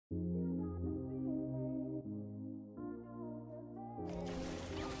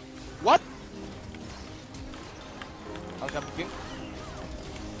What? Hanggang begin.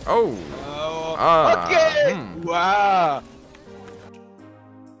 Oh. Okay. Wow.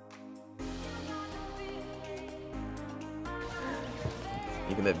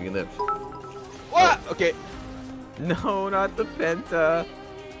 You can live. You can live. What? Okay. No, not the penta.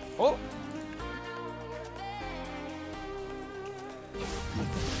 Oh.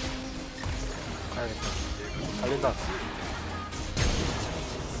 Linton.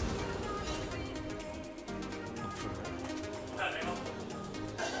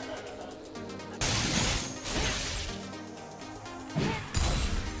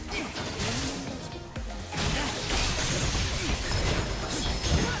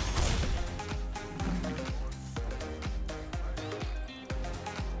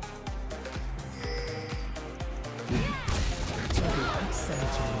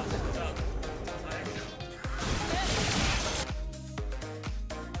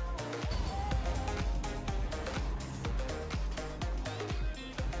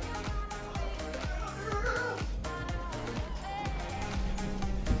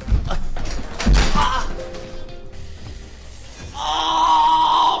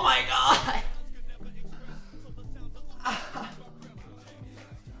 Oh my god!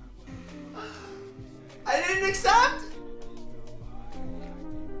 I didn't accept?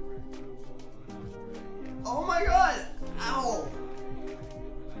 Oh my god! Ow!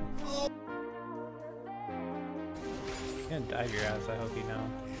 Oh. You're gonna dive your ass, I hope you know.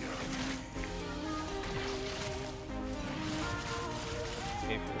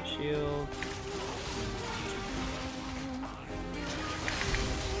 Okay, for the shield.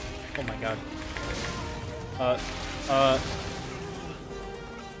 Oh my god.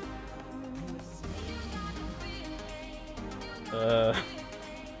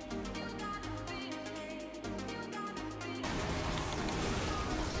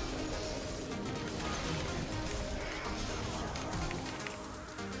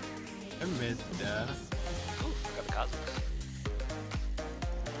 I missed that. Ooh, got the Cowsep.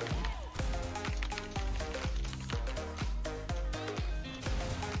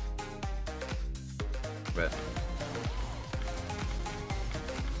 Bet.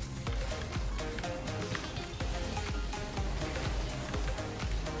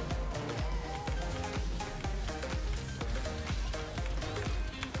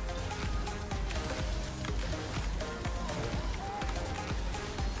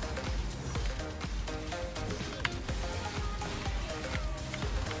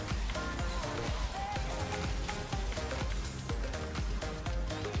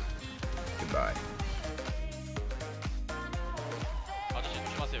 Goodbye. 아저씨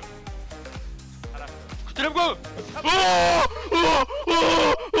조심하세요. 하나. 드래곤!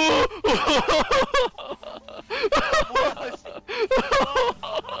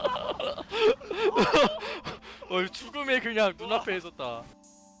 죽음에 그냥 눈앞에 있었다.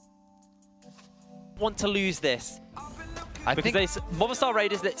 Want to lose this? Because there's Movistar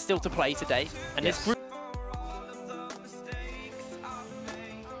Raiders that's still to play today, and this group.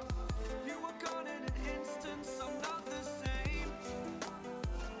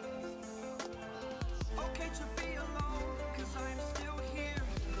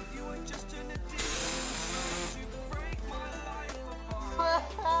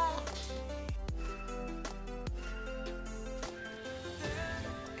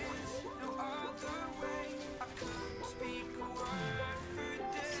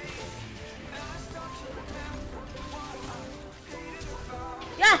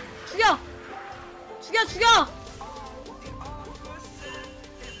 야! 죽여! 죽여 죽여!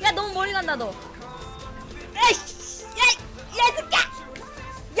 야 너무 멀리 간다 너. 에이씨! 야! 야 이 새끼야!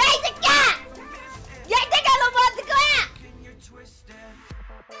 야 이 새끼야! 야 이 새끼야 너 뭐 하는 거야!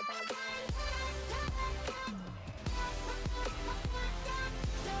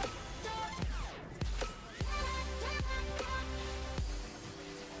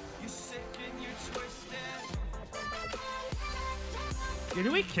 Yeah,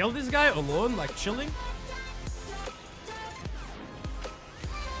 did we kill this guy alone, like chilling?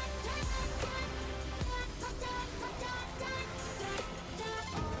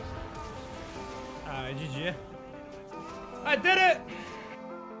 GG. I did it!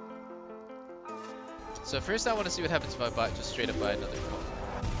 So first I want to see what happens if I buy, just straight up buy another phone.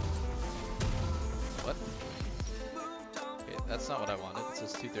 What? Okay, that's not what I wanted. It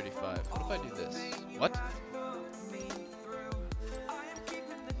says 235. What if I do this? What?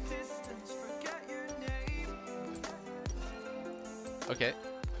 Okay.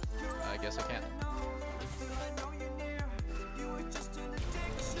 I guess I can't.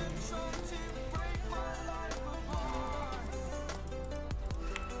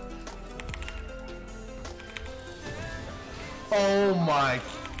 Oh my.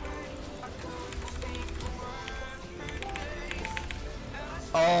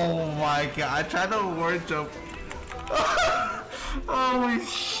 Oh my god, I tried to word jump. Holy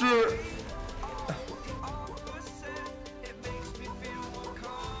shit.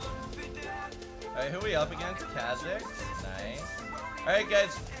 Alright, who are we up against? Kha'Zix? Nice. Alright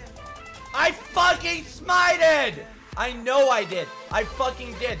guys. I fucking smited! I know I did. I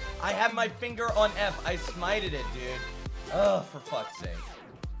fucking did. I have my finger on F. I smited it, dude. Oh, for fuck's sake.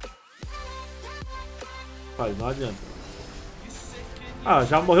 Pai, não adianta. Ah,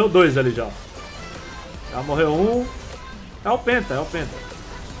 já morreu dois ali já. Já morreu um. É o Penta, é o Penta.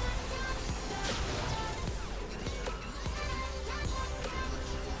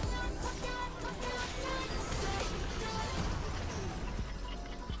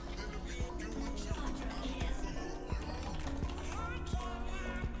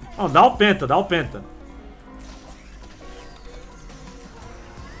 Não, dá o Penta, dá o Penta.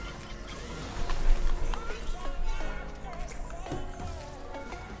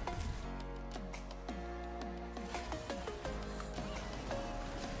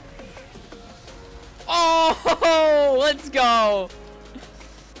 Oh, let's go.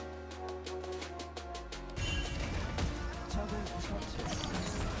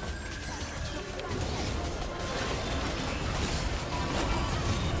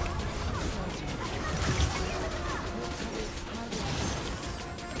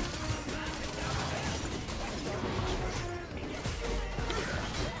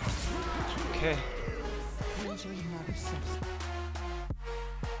 Okay.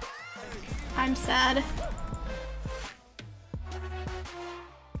 I'm sad.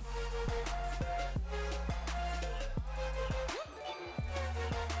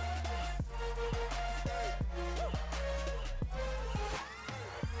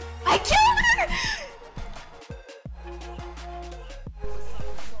 I killed her!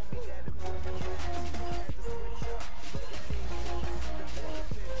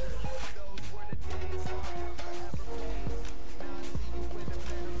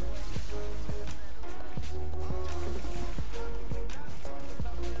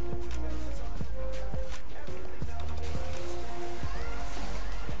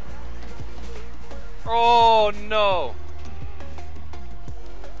 Oh no!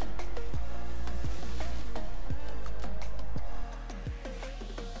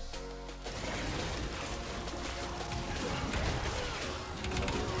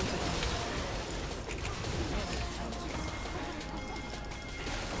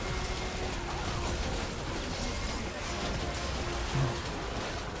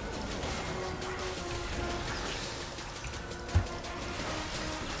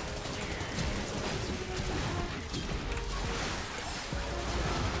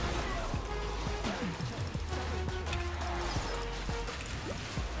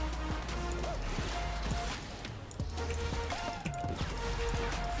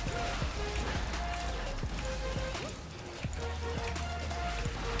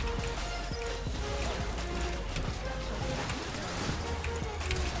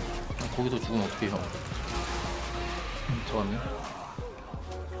 거기서 죽으면 어떡해 형. 저거네.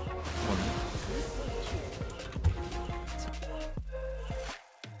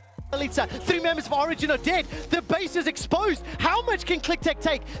 Three members of Origin are dead. The base is exposed. How much can ClickTech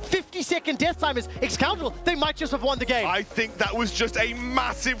take? 50-second death timers. Excalibur, they might just have won the game. I think that was just a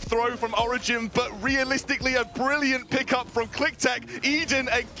massive throw from Origin, but realistically a brilliant pickup from ClickTech. Eden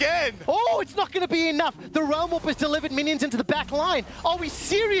again. Oh, it's not going to be enough. The Realm Warp has delivered minions into the back line. Are we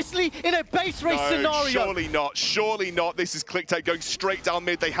seriously in a base race scenario? Surely not. Surely not. This is ClickTech going straight down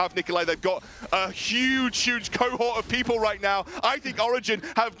mid. They have Nikolai. They've got a huge cohort of people right now. I think Origin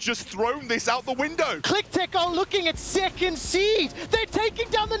have just thrown this out the window. ClickTech are looking at second seed. They're taking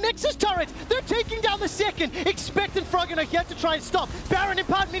down the Nexus turret. They're taking down the second. Expect and Froggen are here to try and stop. Baron and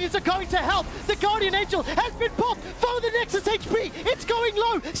Part minions are going to help. The Guardian Angel has been popped for the Nexus HP. It's going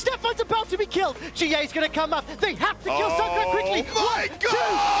low. Stefan's about to be killed. GA's going to come up. They have to kill Sunkra quickly. My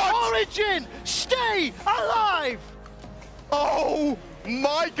God! Origin, stay alive. Oh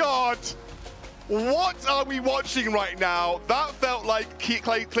my God. What are we watching right now? That felt like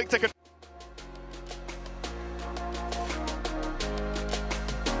ClickTech